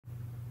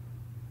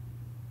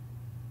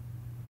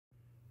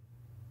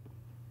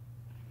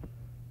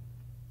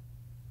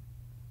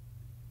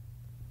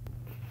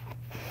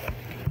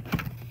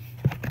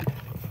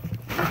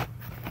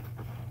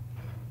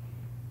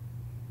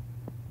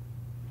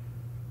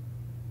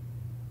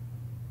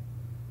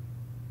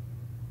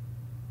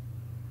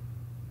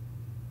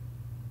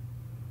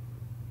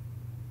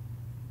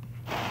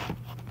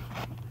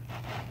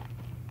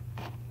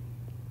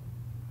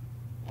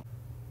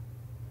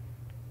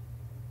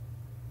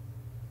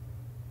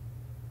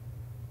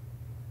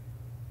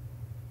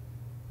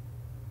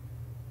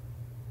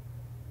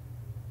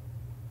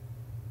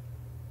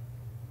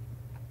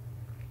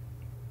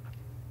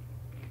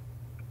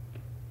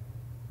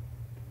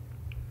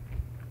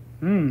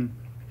Mmm.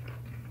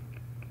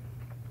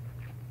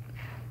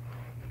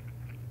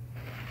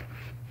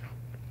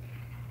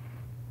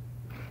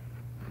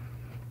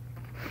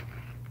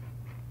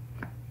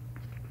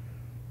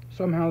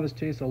 Somehow this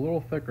tastes a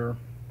little thicker,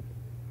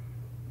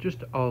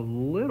 just a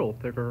little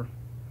thicker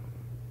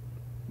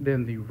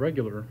than the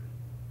regular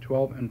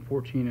 12 and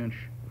 14-inch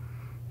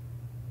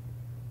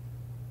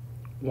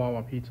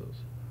Wawa pizzas.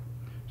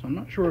 So I'm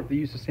not sure if they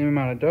use the same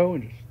amount of dough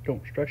and just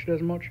don't stretch it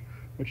as much,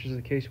 which is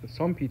the case with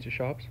some pizza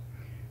shops,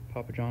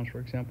 Papa John's for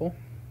example.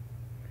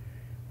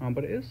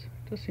 But it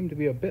does seem to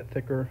be a bit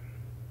thicker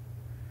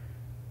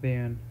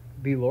than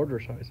the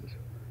larger sizes.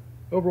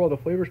 Overall, the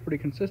flavor is pretty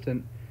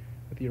consistent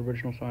with the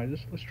original sizes.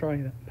 Let's try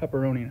the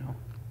pepperoni now.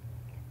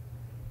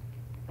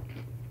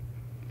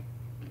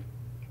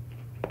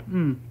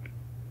 Mmm.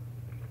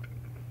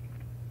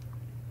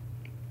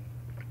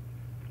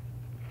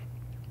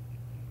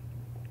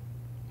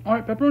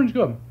 Alright, pepperoni's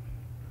good.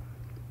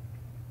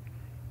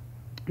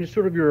 Just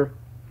sort of your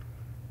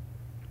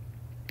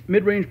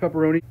mid-range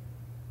pepperoni.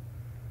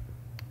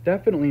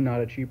 Definitely not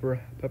a cheaper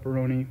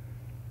pepperoni.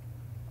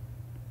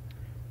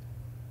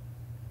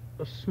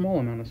 A small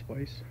amount of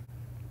spice.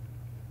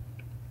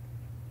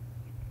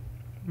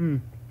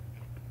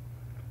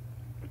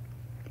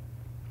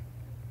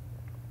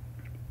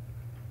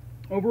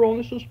 Overall,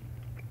 this is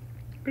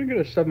gonna get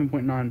a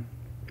 7.9.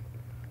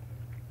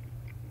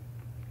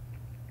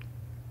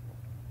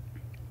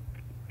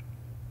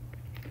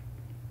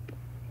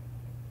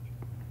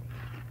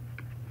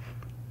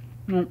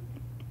 Mm.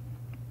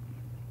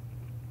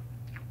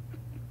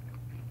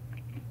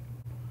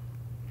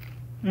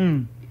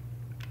 Mm.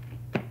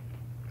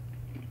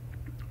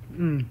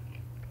 Mm.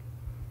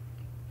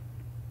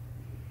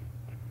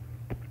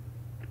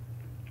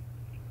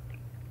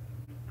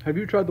 Have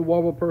you tried the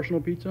Wawa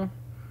personal pizza?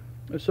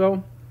 If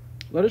so,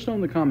 let us know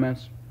in the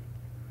comments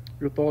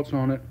your thoughts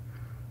on it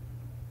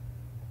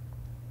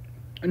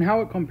and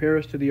how it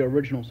compares to the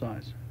original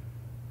size.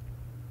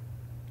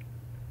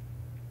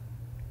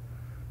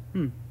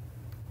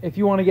 If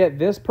you want to get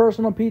this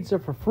personal pizza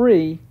for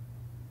free,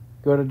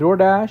 go to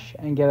DoorDash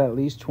and get at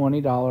least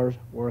 $20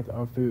 worth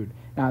of food.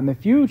 Now in the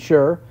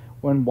future,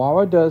 when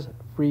Wawa does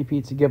free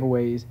pizza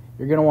giveaways,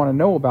 you're going to want to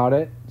know about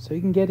it so you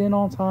can get in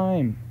on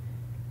time.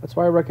 That's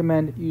why I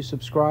recommend you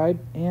subscribe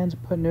and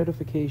put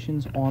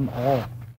notifications on all.